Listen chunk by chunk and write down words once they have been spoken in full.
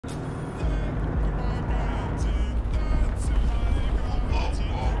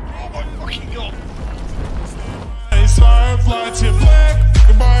fucking god! Свое платье Black,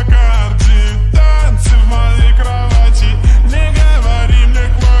 Бакарди, танцы в моей кровати. Не говори мне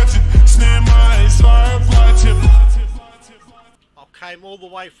хватит, снимай свое платье. I came all the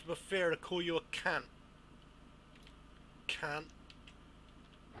way from a fear to call you a cunt. Cunt.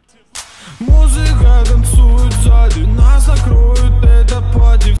 Музыка танцует сзади, нас закроют это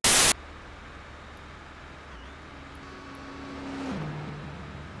пати.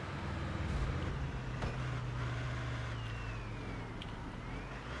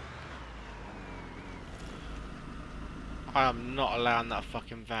 I am not allowing that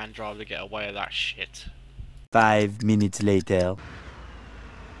fucking van driver to get away with that shit. 5 minutes later.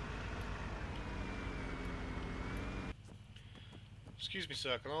 Excuse me,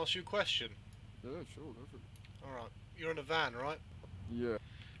 sir, can I ask you a question? Yeah, sure, go for it. Alright, you're in a van, right? Yeah.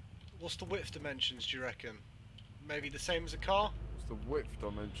 What's the width dimensions, do you reckon? Maybe the same as a car? It's the width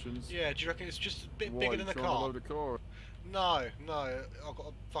dimensions. Yeah, do you reckon it's just a bit Why, bigger than a trying to car? load a car? No, I've got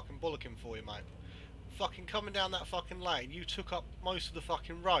a fucking bollocking for you, mate. Fucking coming down that fucking lane, you took up most of the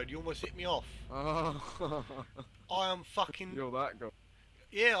fucking road, you almost hit me off. Oh. I am fucking... You're that guy.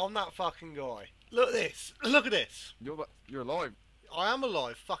 Yeah, I'm that fucking guy. Look at this, look at this. You're alive. I am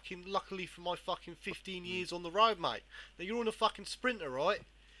alive, fucking luckily for my fucking 15 years on the road, mate. Now you're on a fucking Sprinter, right?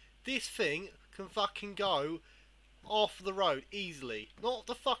 This thing can fucking go off the road easily. Not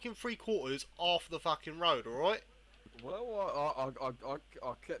the fucking 3/4, off the fucking road, alright? Well,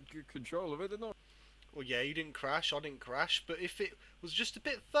 I kept good control of it, didn't I? Well, yeah, you didn't crash, I didn't crash, but if it was just a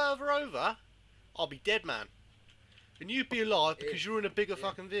bit further over, I'll be dead, man. And you'd be alive because you're in a bigger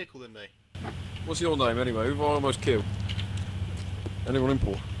fucking vehicle than me. What's your name anyway? Who have I almost killed? Anyone in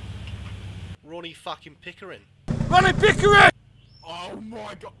port? Ronnie fucking Pickering. Ronnie Pickering! Oh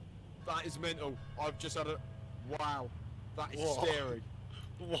my god! That is mental. I've just had a... Wow. That is What? scary.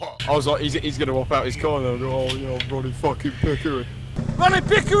 What? I was like, he's gonna hop out his car now. Oh, you know, Ronnie fucking Pickering. Ronnie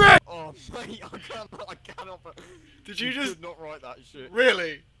Pickering! Oh, mate, I cannot... Did you just... could not write that shit.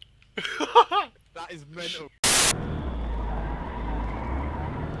 Really? That is mental.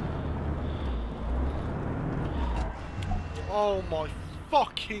 Oh my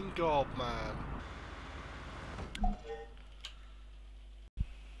fucking god, man.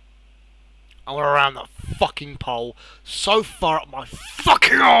 I'm gonna round that fucking pole so far up my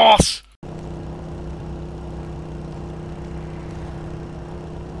fucking arse!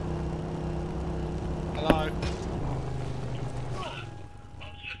 Hello?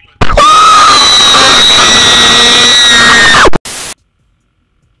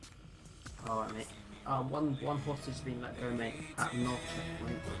 Alright, mate. One horse has been let go, mate, at North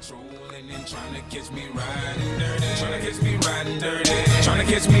Checkpoint. Patrolling and trying to catch me riding dirty. Trying to catch me riding dirty. Trying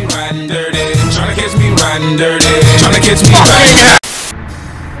to catch me riding dirty. Trying to catch me riding dirty. Trying to catch me riding dirty.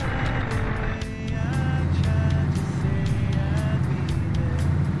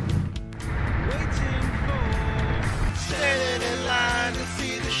 Standing in line to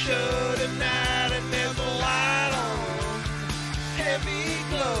see the show tonight, and there's a light on, heavy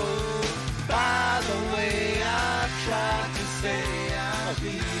glow. By the way, I tried to say I'll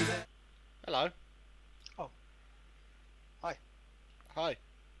be there. Hello. Oh. Hi. Hi.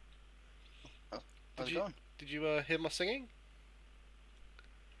 Oh, how's it going? Did you hear my singing?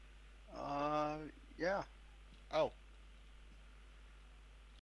 Yeah. Oh.